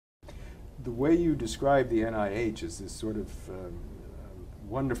the way you describe the NIH as this sort of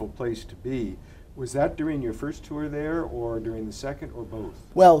wonderful place to be, was that during your first tour there, or during the second, or both?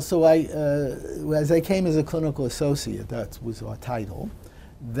 Well, so as I came as a clinical associate, that was our title,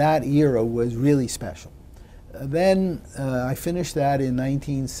 that era was really special. Then I finished that in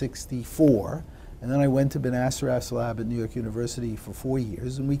 1964, and then I went to Ben-Asseraf's lab at New York University for 4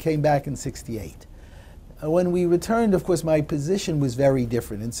 years, and we came back in '68. When we returned, of course, my position was very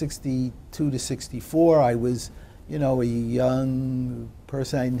different. In '62 to '64, I was, you know, a young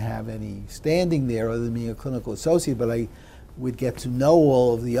person. I didn't have any standing there other than being a clinical associate, but I would get to know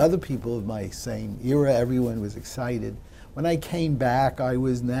all of the other people of my same era. Everyone was excited. When I came back, I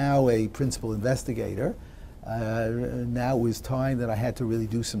was now a principal investigator. Now it was time that I had to really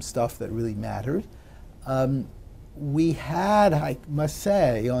do some stuff that really mattered. We had, I must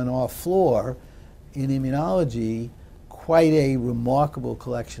say, on our floor in immunology, quite a remarkable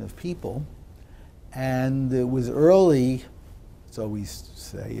collection of people. And it was early, so we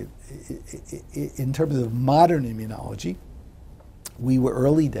say, in terms of modern immunology, we were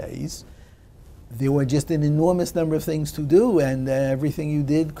early days. There were just an enormous number of things to do, and everything you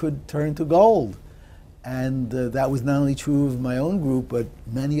did could turn to gold. And that was not only true of my own group, but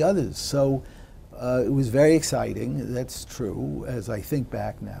many others. So it was very exciting. That's true, as I think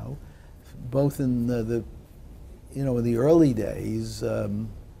back now, both in in the early days.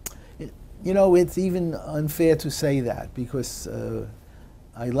 You know, it's even unfair to say that, because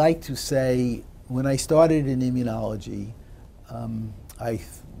I like to say when I started in immunology, I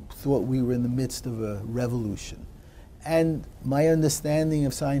thought we were in the midst of a revolution. And my understanding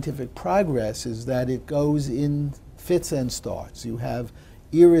of scientific progress is that it goes in fits and starts. You have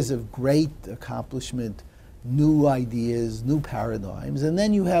eras of great accomplishment, new ideas, new paradigms, and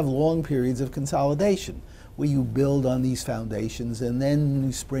then you have long periods of consolidation, where you build on these foundations and then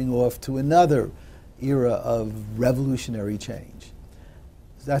you spring off to another era of revolutionary change.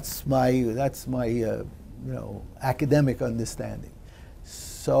 That's my academic understanding.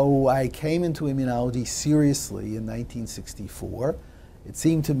 So I came into immunology seriously in 1964. It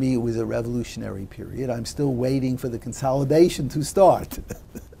seemed to me it was a revolutionary period. I'm still waiting for the consolidation to start.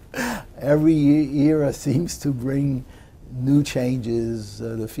 Every era seems to bring new changes.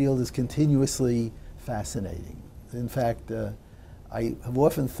 The field is continuously fascinating. In fact, I have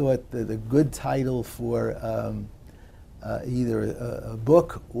often thought that a good title for either a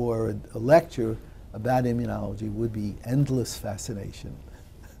book or a lecture about immunology would be Endless Fascination.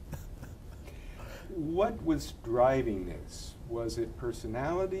 What was driving this? Was it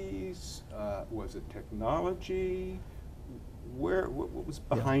personalities? Was it technology? What was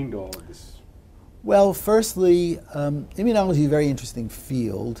behind all of this? Well, firstly, immunology is a very interesting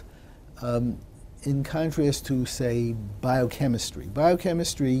field. In contrast to, say, biochemistry.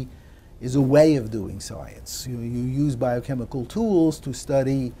 Biochemistry is a way of doing science. You use biochemical tools to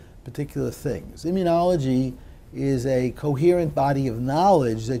study particular things. Immunology is a coherent body of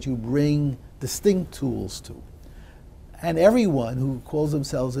knowledge that you bring distinct tools to. And everyone who calls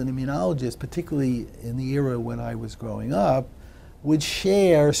themselves an immunologist, particularly in the era when I was growing up, would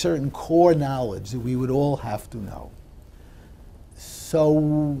share certain core knowledge that we would all have to know.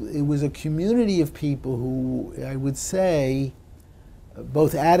 So it was a community of people who, I would say,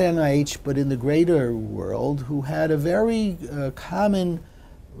 both at NIH but in the greater world, who had a very common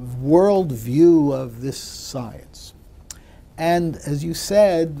world view of this science. And as you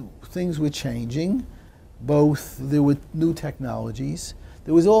said, things were changing. Both, there were new technologies.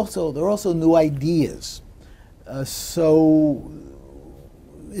 There were also new ideas. So,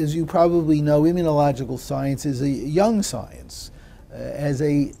 as you probably know, immunological science is a young science. As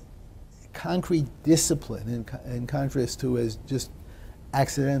a concrete discipline, in contrast to as just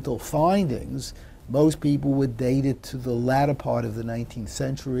accidental findings, most people would date it to the latter part of the 19th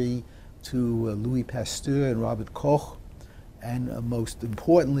century, to Louis Pasteur and Robert Koch, and most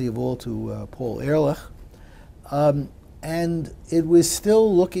importantly of all to Paul Ehrlich. And it was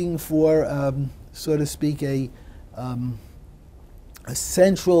still looking for, so to speak, a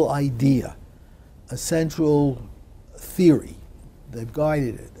central idea, a central theory that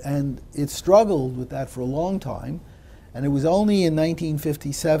guided it. And it struggled with that for a long time. And it was only in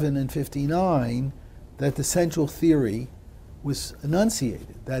 1957 and 59 that the central theory was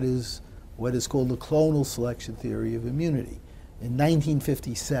enunciated. That is what is called the clonal selection theory of immunity. In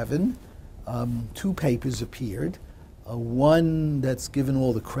 1957, two papers appeared. One that's given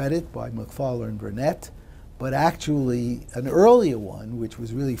all the credit by McFarlane and Burnett, but actually an earlier one, which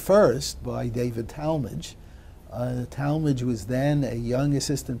was really first, by David Talmage. Talmage was then a young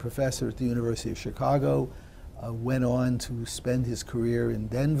assistant professor at the University of Chicago. went on to spend his career in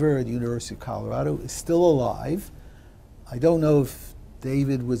Denver at the University of Colorado, is still alive. I don't know if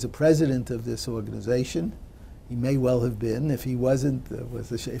David was a president of this organization. He may well have been. If he wasn't,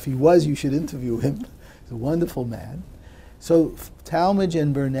 if he was, you should interview him. He's a wonderful man. So Talmadge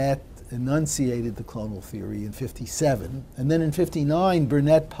and Burnett enunciated the clonal theory in '57, and then in '59,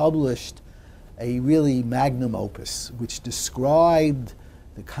 Burnett published a really magnum opus, which described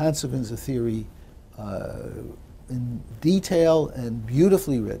the consequence of theory in detail and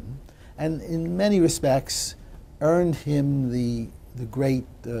beautifully written, and in many respects earned him the great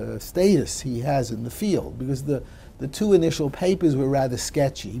status he has in the field, because the two initial papers were rather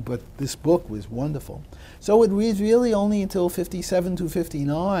sketchy, but this book was wonderful. So it was really only until '57 to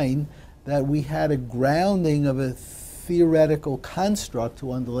 '59 that we had a grounding of a theoretical construct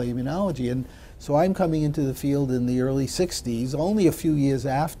to underlay immunology. And so I'm coming into the field in the early '60s, only a few years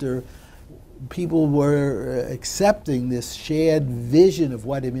after people were accepting this shared vision of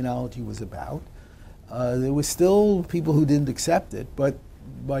what immunology was about. There were still people who didn't accept it, but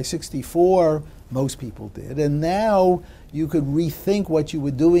by '64, most people did. And now you could rethink what you were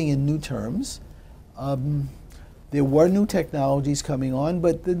doing in new terms. There were new technologies coming on,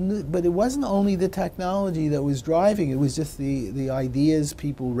 but it wasn't only the technology that was driving. It was just the ideas,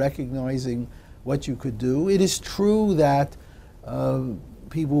 people recognizing what you could do. It is true that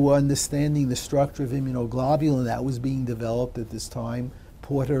people were understanding the structure of immunoglobulin that was being developed at this time.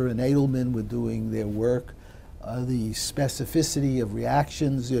 Porter and Edelman were doing their work. The specificity of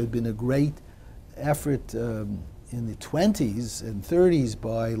reactions, there had been a great effort in the 20s and 30s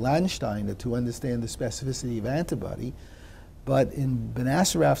by Landsteiner to understand the specificity of antibody. But in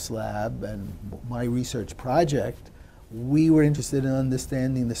Benacerraf's lab and my research project, we were interested in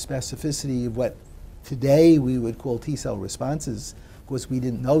understanding the specificity of what today we would call T-cell responses. Of course, we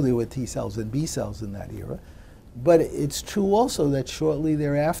didn't know there were T-cells and B-cells in that era. But it's true also that shortly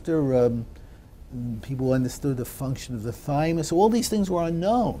thereafter, people understood the function of the thymus. All these things were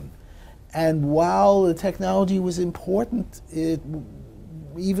unknown. And while the technology was important,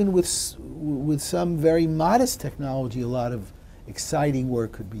 even with some very modest technology, a lot of exciting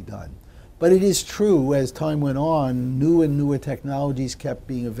work could be done. But it is true, as time went on, new and newer technologies kept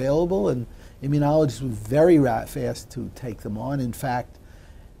being available, and immunologists were very fast to take them on. In fact,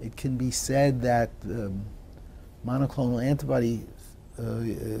 it can be said that monoclonal antibody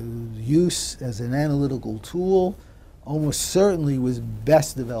use as an analytical tool almost certainly was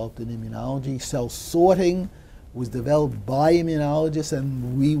best developed in immunology. Cell sorting was developed by immunologists,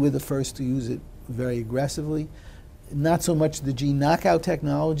 and we were the first to use it very aggressively. Not so much the gene knockout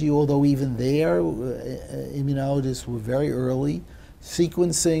technology, although even there, immunologists were very early.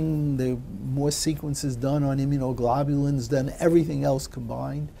 Sequencing, there were more sequences done on immunoglobulins than everything else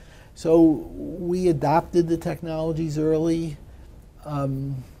combined. So we adopted the technologies early.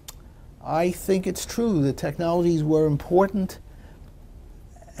 I think it's true, the technologies were important,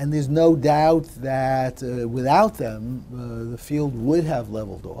 and there's no doubt that without them, the field would have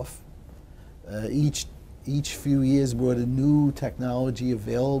leveled off. Each few years brought a new technology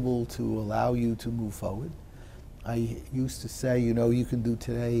available to allow you to move forward. I used to say, you know, you can do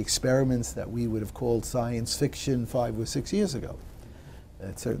today experiments that we would have called science fiction 5 or 6 years ago.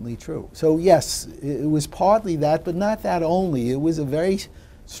 That's certainly true. So yes, it was partly that, but not that only. It was a very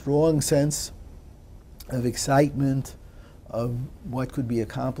strong sense of excitement of what could be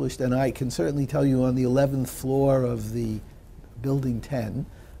accomplished. And I can certainly tell you on the 11th floor of the Building 10,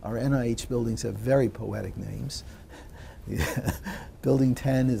 our NIH buildings have very poetic names. Building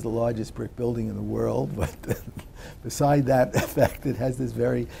 10 is the largest brick building in the world, but beside that fact, it has this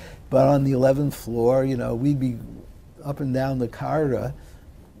very, but on the 11th floor, you know, we'd be up and down the corridor,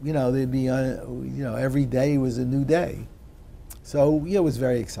 you know, there'd be, you know, every day was a new day. So, yeah, it was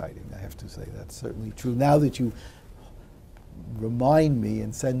very exciting, I have to say. That's certainly true. Now that you remind me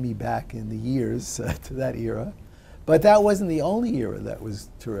and send me back in the years to that era. But that wasn't the only era that was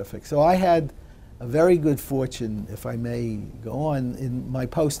terrific. So I had a very good fortune, if I may go on, in my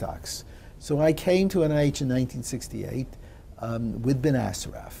postdocs. So I came to NIH in 1968 with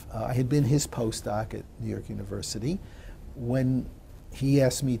Benacerraf. I had been his postdoc at New York University. When he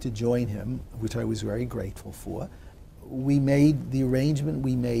asked me to join him, which I was very grateful for, the arrangement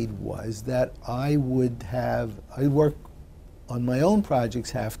we made was that I'd work on my own projects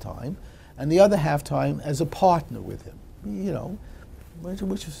half-time, and the other half-time as a partner with him, you know, which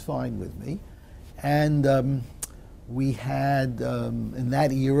was fine with me. And we had, in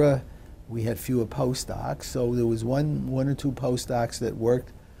that era, we had fewer postdocs, so there was one or two postdocs that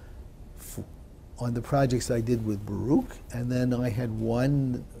worked on the projects I did with Baruch, and then I had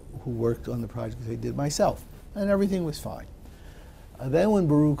one who worked on the projects I did myself. and everything was fine. Then when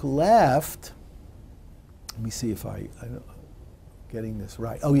Baruch left, let me see if I'm getting this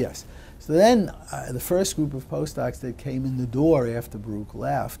right. Oh, yes. So then the first group of postdocs that came in the door after Baruch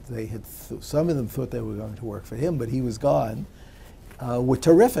left, they had some of them thought they were going to work for him, but he was gone, were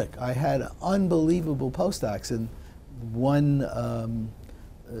terrific. I had unbelievable postdocs, and one,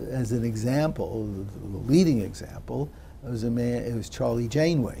 as an example, the leading example, was it was Charlie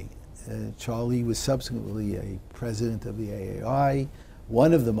Janeway. Charlie was subsequently a president of the AAI,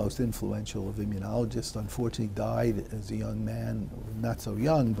 one of the most influential of immunologists. Unfortunately died as a young man, not so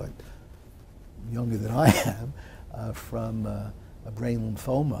young, but younger than I am, from a brain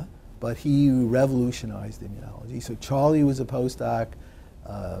lymphoma. But he revolutionized immunology. So Charlie was a postdoc.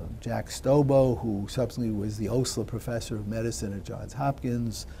 Jack Stobo, who subsequently was the Osler Professor of Medicine at Johns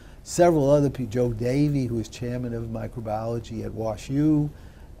Hopkins. Several other people, Joe Davey, who was chairman of microbiology at WashU,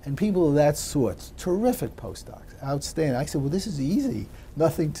 and people of that sort. Terrific postdocs, outstanding. I said, well, this is easy,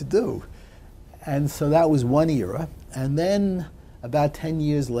 nothing to do. And so that was one era. And then about 10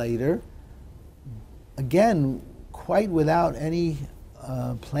 years later, again, quite without any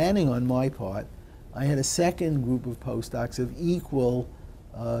planning on my part, I had a second group of postdocs of equal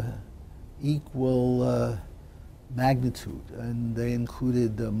magnitude. And they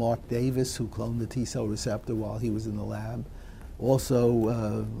included Mark Davis, who cloned the T-cell receptor while he was in the lab. Also,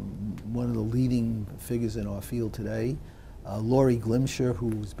 one of the leading figures in our field today, Laurie Glimsher,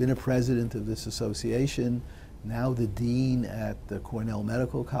 who's been a president of this association, now the dean at the Cornell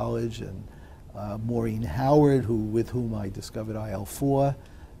Medical College, and Maureen Howard, with whom I discovered IL-4,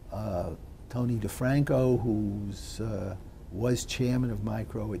 Tony DeFranco, who was chairman of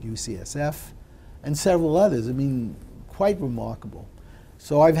micro at UCSF, and several others. I mean, quite remarkable.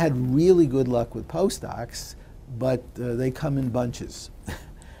 So I've had really good luck with postdocs, but they come in bunches.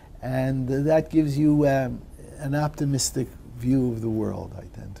 And that gives you an optimistic view of the world, I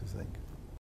tend to think.